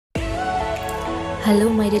Hello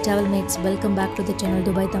my dear travel mates, welcome back to the channel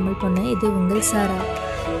Dubai Tamil Ponnu. இது உங்கள் சாரா.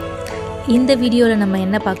 இந்த வீடியோல நம்ம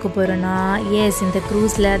என்ன பார்க்க போறோம்னா இந்த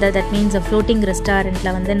cruiseல that means a floating restaurantல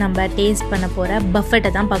வந்து நம்ம டேஸ்ட் பண்ண போற buffet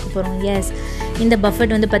தான் பார்க்க போறோம். இந்த buffet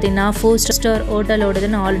வந்து பாத்தீங்கன்னா 4-star ஹோட்டலோடது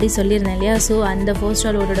நான் ஆல்ரெடி சொல்லிருந்தேன் இல்லையா. சோ அந்த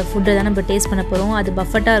 4-star ஹோட்டலோட ஃபுட் தான் நம்ம டேஸ்ட் பண்ண போறோம். அது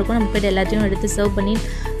buffet-ஆ இருக்கும். நம்ம போய் எல்லாத்தையும் எடுத்து சர்வ் பண்ணி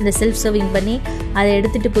அந்த செல்ஃப் சர்விங் பண்ணி அதை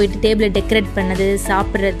எடுத்துட்டு போயிட்டு டேபிளை டெக்கரேட் பண்ணது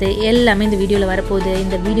சாப்பிடுறது எல்லாமே இந்த வீடியோல வர போகுது.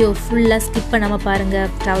 இந்த வீடியோ ஃபுல்லா ஸ்கிப் பண்ணாம பாருங்க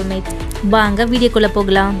travel mates. வாங்க வீடியோக்குள்ள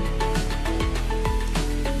போகலாம்.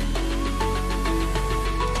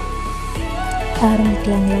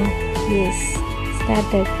 ஆரம்பிக்கலாங்களா?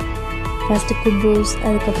 ஸ்டார்டட். ஃபஸ்ட்டு குப்பூஸ்,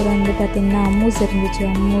 அதுக்கப்புறம் வந்து பார்த்திங்கன்னா அம்மூஸ் இருந்துச்சு,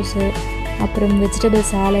 அம்மூஸு, அப்புறம் வெஜிடபிள்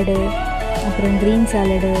சாலடு, அப்புறம் க்ரீன்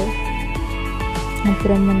சாலடு,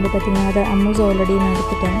 அப்புறம் வந்து பார்த்திங்கன்னா அதை அம்மூஸ் ஆல்ரெடி நான்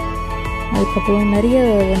எடுத்துட்டேன். அதுக்கப்புறம் நிறைய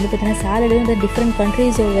வந்து பார்த்திங்கன்னா சாலடு வந்து டிஃப்ரெண்ட்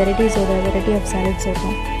கண்ட்ரீஸோட வெரைட்டி ஆஃப் சாலட்ஸ்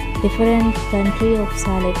இருக்கும். டிஃப்ரெண்ட் கண்ட்ரி ஆஃப்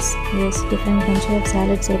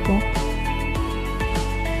சாலட்ஸ் இருக்கும்.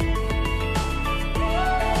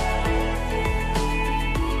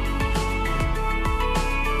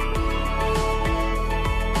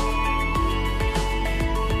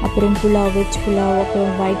 அப்புறம் புலாவ், வெஜ் புலாவ்,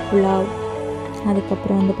 அப்புறம் ஒயிட் புலாவ்,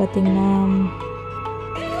 அதுக்கப்புறம் வந்து பார்த்திங்கன்னா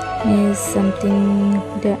சம்திங்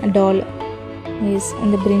டால்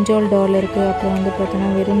அந்த பிரிஞ்சால் டால் இருக்குது. அப்புறம் வந்து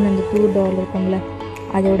பார்த்தோன்னா வெறும் அந்த தூர் டால் இருக்கும்ல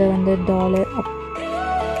அதோட வந்து டாலு.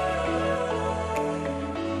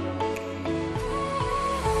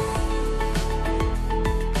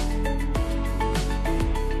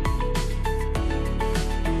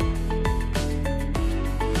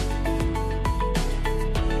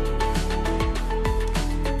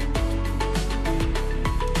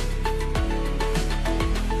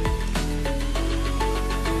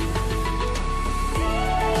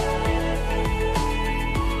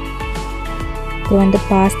 அப்புறம் வந்து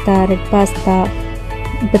பாஸ்தா, ரெட் பாஸ்தா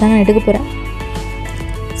இப்போ தான் நான் எடுக்க போகிறேன்.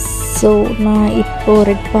 ஸோ நான் இப்போது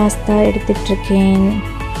ரெட் பாஸ்தா எடுத்துகிட்ருக்கேன்.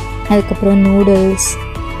 அதுக்கப்புறம் noodles.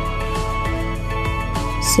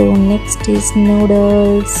 So next is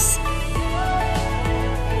noodles.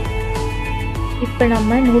 இப்போ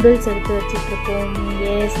நம்ம நூடுல்ஸ் எடுத்து வச்சிட்ருக்கோம்.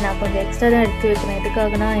 நான் கொஞ்சம் எக்ஸ்ட்ரா தான் எடுத்து வைக்கிறேன்.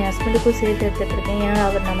 எதுக்காகனா என் ஹஸ்பண்டுக்கும் சேர்த்து எடுத்துகிட்ருக்கேன். ஏன்னா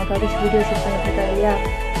அவர் நமக்காக வீடியோ ஷூட் பண்ணிட்டுருக்காரு இல்லையா.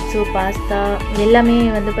 ஸோ பாஸ்தா எல்லாமே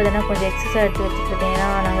வந்து பார்த்தீங்கன்னா கொஞ்சம் எக்ஸஸாக எடுத்து வச்சுட்ருக்கேன். ஏன்னா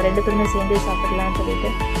நாங்கள் 2 பேருமே சேர்ந்து சாப்பிட்லான்னு சொல்லிட்டு.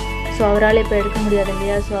 ஸோ அவரால் இப்போ எடுக்க முடியாது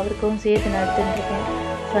இல்லையா. ஸோ அவருக்கும் சேர்த்து நான் எடுத்துட்டுருக்கேன்.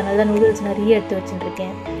 ஸோ அதனால தான் நூடுல்ஸ் நிறைய எடுத்து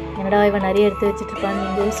வச்சுட்டுருக்கேன். என்னடா இவன் நிறைய எடுத்து வச்சுட்ருப்பான்னு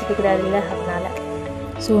நீங்கள் யோசிக்கக்கூடாது இல்லை, அதனால்.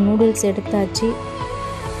 ஸோ நூடுல்ஸ் எடுத்தாச்சு.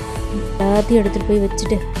 எல்லாத்தையும் எடுத்துகிட்டு போய்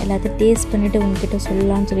வச்சுட்டு எல்லாத்தையும் டேஸ்ட் பண்ணிவிட்டு உங்ககிட்ட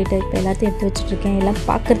சொல்லலான்னு சொல்லிட்டு இப்போ எல்லாத்தையும் எடுத்து வச்சுட்ருக்கேன். எல்லாம்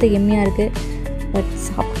பார்க்குறதுக்கு எம்மையாக இருக்குது, பட்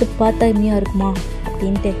சாப்பிட்டு பார்த்தா எம்மையாக இருக்குமா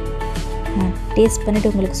அப்படின்ட்டு நான் டேஸ்ட் பண்ணிவிட்டு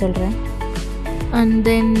உங்களுக்கு சொல்கிறேன். And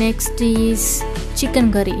then next is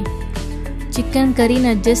chicken கறி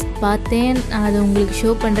நான் ஜஸ்ட் பார்த்தேன், அதை உங்களுக்கு ஷோ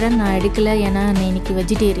பண்ணுறேன். நான் எடுக்கலை, ஏன்னா நான் இன்றைக்கி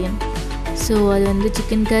வெஜிடேரியன். ஸோ அது வந்து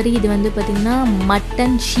சிக்கன் கறி. இது வந்து பார்த்திங்கன்னா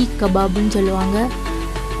மட்டன் ஷீக் கபாப்னு சொல்லுவாங்க.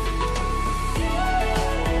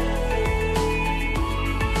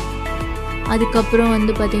 அதுக்கப்புறம்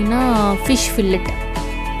வந்து பார்த்திங்கன்னா ஃபிஷ் ஃபில்லட்.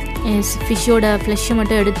 ஃபிஷ்ஷோட ஃப்ளெஷ்ஷை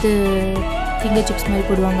மட்டும் எடுத்து ஃபிங்கர் சிப்ஸ் மாதிரி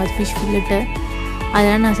போடுவாங்க, அது ஃபிஷ் ஃபில்லட்டு.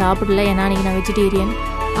 அதெல்லாம் நான் சாப்பிடல, ஏன்னா அன்றைக்கி நான் வெஜிடேரியன்.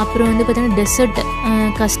 அப்புறம் வந்து பார்த்திங்கன்னா டெசர்ட்,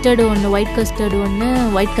 கஸ்டர்டு ஒன்று, ஒயிட்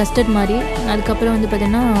கஸ்டர்ட் மாதிரி. அதுக்கப்புறம் வந்து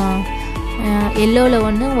பார்த்திங்கன்னா எல்லோவில்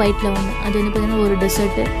ஒன்று, ஒயிட்டில் ஒன்று. அது வந்து பார்த்திங்கன்னா ஒரு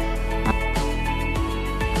டெசர்ட்டு.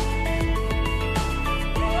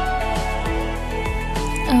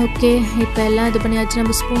 ஓகே, இப்போ எல்லாம் இது பண்ணியாச்சு.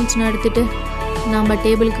 நம்ம ஸ்பூன்ஸ்லாம் எடுத்துகிட்டு நம்ம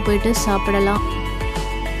டேபிளுக்கு போயிட்டு சாப்பிடலாம்.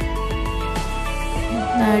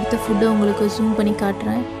 நான் எடுத்த ஃபுட்டை உங்களுக்கு ஜூம் பண்ணி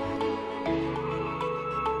காட்டுறேன்.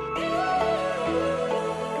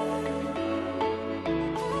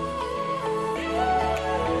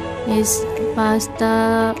 பாஸ்தா,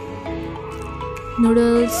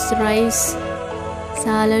 நூடுல்ஸ், ரைஸ்,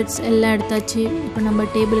 சாலட்ஸ் எல்லாம் எடுத்தாச்சு. இப்போ நம்ம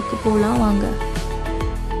டேபிளுக்கு போகலாம் வாங்க.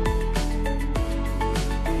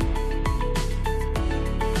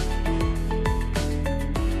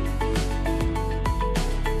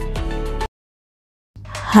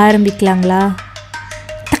 ஆரம்பிக்கலாங்களா?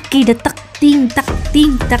 தக்கிட தக் தீம் தக்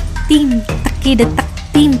தீம் தக் தீம் தக்கிட தக்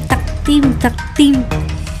தீம் தக் தீம் தக் தீம்.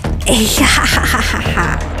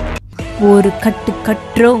 ஒரு கட்டு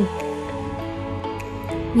கட்டுறோம்.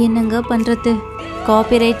 என்னங்க பண்ணுறது,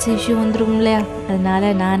 காப்பிரைட்ஸ் இஷ்யூ வந்துடும் இல்லையா, அதனால்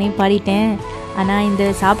நானே பாடிட்டேன். ஆனால் இந்த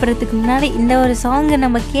சாப்பிட்றதுக்கு முன்னாடி இந்த ஒரு சாங்கை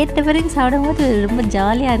நம்ம கேட்ட பிறகு சாப்பிடும்போது ரொம்ப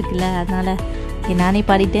ஜாலியாக இருக்குல்ல, அதனால் நானே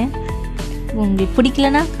பாடிட்டேன். உங்களுக்கு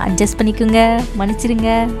பிடிக்கலனா அட்ஜஸ்ட் பண்ணிக்கோங்க, மன்னிச்சிடுங்க.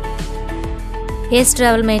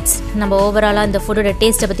 ட்ராவல் மேட்ஸ், நம்ம ஓவராலாக இந்த ஃபுட்டோட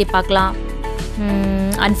டேஸ்ட்டை பற்றி பார்க்கலாம்.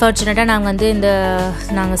 அன்ஃபார்ச்சுனேட்டாக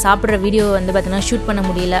நாங்கள் சாப்பிட்ற வீடியோ வந்து பார்த்திங்கன்னா ஷூட் பண்ண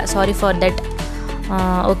முடியல. Sorry for that.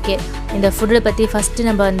 ஓகே, இந்த ஃபுட்டை பற்றி ஃபஸ்ட்டு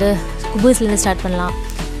நம்ம வந்து குபூஸ்லேருந்து ஸ்டார்ட் பண்ணலாம்.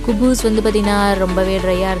 குபூஸ் வந்து பார்த்திங்கன்னா ரொம்பவே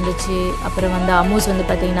ட்ரையாக இருந்துச்சு. அப்புறம் வந்து அமூஸ் வந்து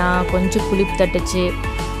பார்த்திங்கன்னா கொஞ்சம் புளிப்பு தட்டுச்சு.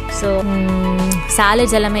 ஸோ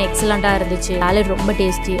சாலட்ஸ் எல்லாமே எக்ஸலண்ட்டாக இருந்துச்சு. சாலட் ரொம்ப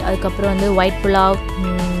டேஸ்டி. அதுக்கப்புறம் வந்து ஒயிட் புலாவ்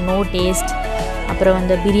நோ டேஸ்ட். அப்புறம்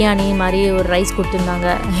வந்து பிரியாணி மாதிரி ஒரு ரைஸ் கொடுத்துருந்தாங்க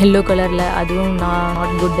எல்லோ கலரில், அதுவும்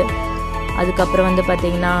நாட் குட். அதுக்கப்புறம் வந்து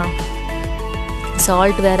பார்த்திங்கன்னா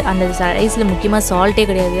சால்ட் வேறு, அந்த ரைஸில் முக்கியமாக சால்ட்டே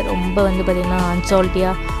கிடையாது. ரொம்ப வந்து பார்த்திங்கன்னா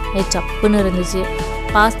அன்சால்ட்டியாக சப்புன்னு இருந்துச்சு.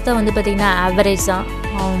 பாஸ்தா வந்து பார்த்திங்கன்னா ஆவரேஜ் தான்.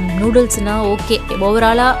 நூடுல்ஸ்னால் ஓகே,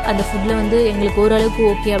 ஓவராலாக அந்த ஃபுட்டில் வந்து எங்களுக்கு ஓரளவுக்கு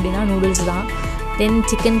ஓகே அப்படின்னா நூடுல்ஸ் தான். தென்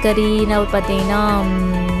சிக்கன் கறினா பார்த்திங்கன்னா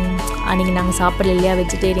அன்றைக்கி நாங்கள் சாப்பிடல இல்லையா,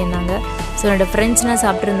 வெஜிடேரியன் நாங்கள். ஸோ என்னோடய ஃப்ரெண்ட்ஸ்னால்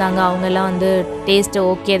சாப்பிட்ருந்தாங்க. அவங்கெல்லாம் வந்து டேஸ்ட்டு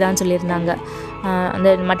ஓகே தான் சொல்லியிருந்தாங்க. அந்த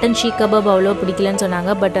மட்டன் ஷீக் கபாப் அவ்வளோ பிடிக்கலன்னு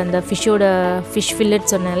சொன்னாங்க. பட் அந்த ஃபிஷ்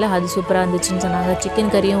ஃபில்லட் சொன்னால அது சூப்பராக இருந்துச்சுன்னு சொன்னாங்க.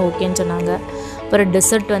 சிக்கன் கறியும் ஓகேன்னு சொன்னாங்க. அப்புறம்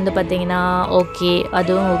டெசர்ட் வந்து பார்த்திங்கன்னா ஓகே,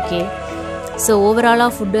 அதுவும் ஓகே. ஸோ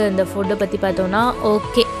ஓவராலாக இந்த ஃபுட்டை பற்றி பார்த்தோன்னா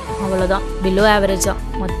ஓகே, அவ்வளோதான். பிலோ ஆவரேஜ் தான்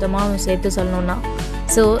மொத்தமாக சேர்த்து சொல்லணுன்னா.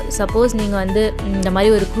 ஸோ சப்போஸ் நீங்கள் வந்து இந்த மாதிரி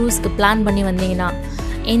ஒரு க்ரூஸ்க்கு பிளான் பண்ணி வந்தீங்கன்னா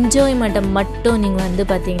என்ஜாய்மெண்ட்டை மட்டும் நீங்கள் வந்து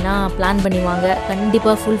பார்த்திங்கன்னா பிளான் பண்ணிவாங்க.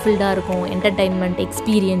 கண்டிப்பாக ஃபுல்ஃபில்டாக இருக்கும். என்டர்டெயின்மெண்ட்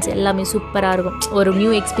எக்ஸ்பீரியன்ஸ் எல்லாமே சூப்பராக இருக்கும். ஒரு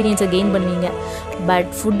நியூ எக்ஸ்பீரியன்ஸை கெயின் பண்ணுவீங்க. பட்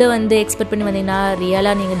ஃபுட்டை வந்து எக்ஸ்பெக்ட் பண்ணி வந்தீங்கன்னா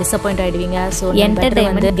ரியலாக நீங்கள் டிசப்பாயிண்ட் ஆகிடுவீங்க. So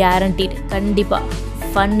entertainment guaranteed. கண்டிப்பாக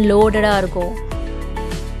ஃபன் லோடடாக இருக்கும்.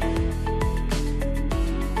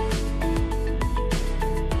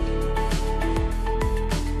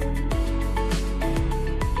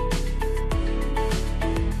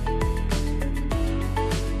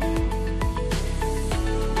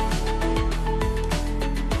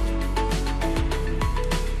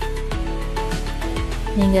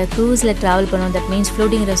 நீங்கள் க்ரூஸில் ட்ராவல் பண்ணணும், that means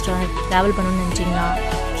floating restaurant travel பண்ணணும்னு நினச்சிங்கன்னா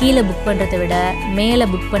கீழே புக் பண்ணுறதை விட மேலே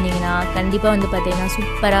புக் பண்ணிங்கன்னா கண்டிப்பாக வந்து பார்த்திங்கன்னா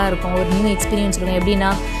சூப்பராக இருக்கும். ஒரு நியூ எக்ஸ்பீரியன்ஸ் இருக்கும்.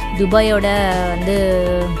 எப்படின்னா துபாயோட வந்து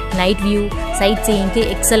நைட் வியூ சைட் சீயிங்க்கு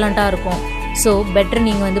எக்ஸலண்ட்டாக இருக்கும். ஸோ பெட்டர்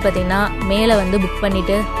நீங்கள் வந்து பார்த்திங்கன்னா மேலே வந்து புக்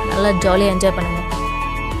பண்ணிவிட்டு நல்லா ஜாலியாக என்ஜாய் பண்ணுங்கள்.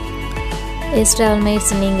 எஸ் ட்ராவல்மேட்ஸ்,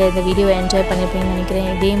 நீங்கள் இந்த வீடியோவை என்ஜாய் பண்ணியிருப்பீங்கன்னு நினைக்கிறேன்.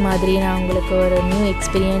 இதே மாதிரி நான் உங்களுக்கு ஒரு நியூ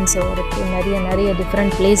எக்ஸ்பீரியன்ஸ், ஒரு நிறைய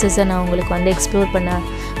டிஃப்ரெண்ட் பிளேஸஸை நான் உங்களுக்கு வந்து எக்ஸ்ப்ளோர் பண்ண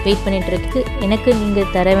வெயிட் பண்ணிகிட்ருக்கு. எனக்கு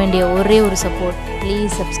நீங்கள் தர வேண்டிய ஒரே ஒரு support,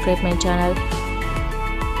 please subscribe my channel.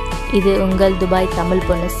 இது உங்கள் துபாய் தமிழ்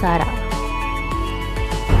பொண்ணு சாரா.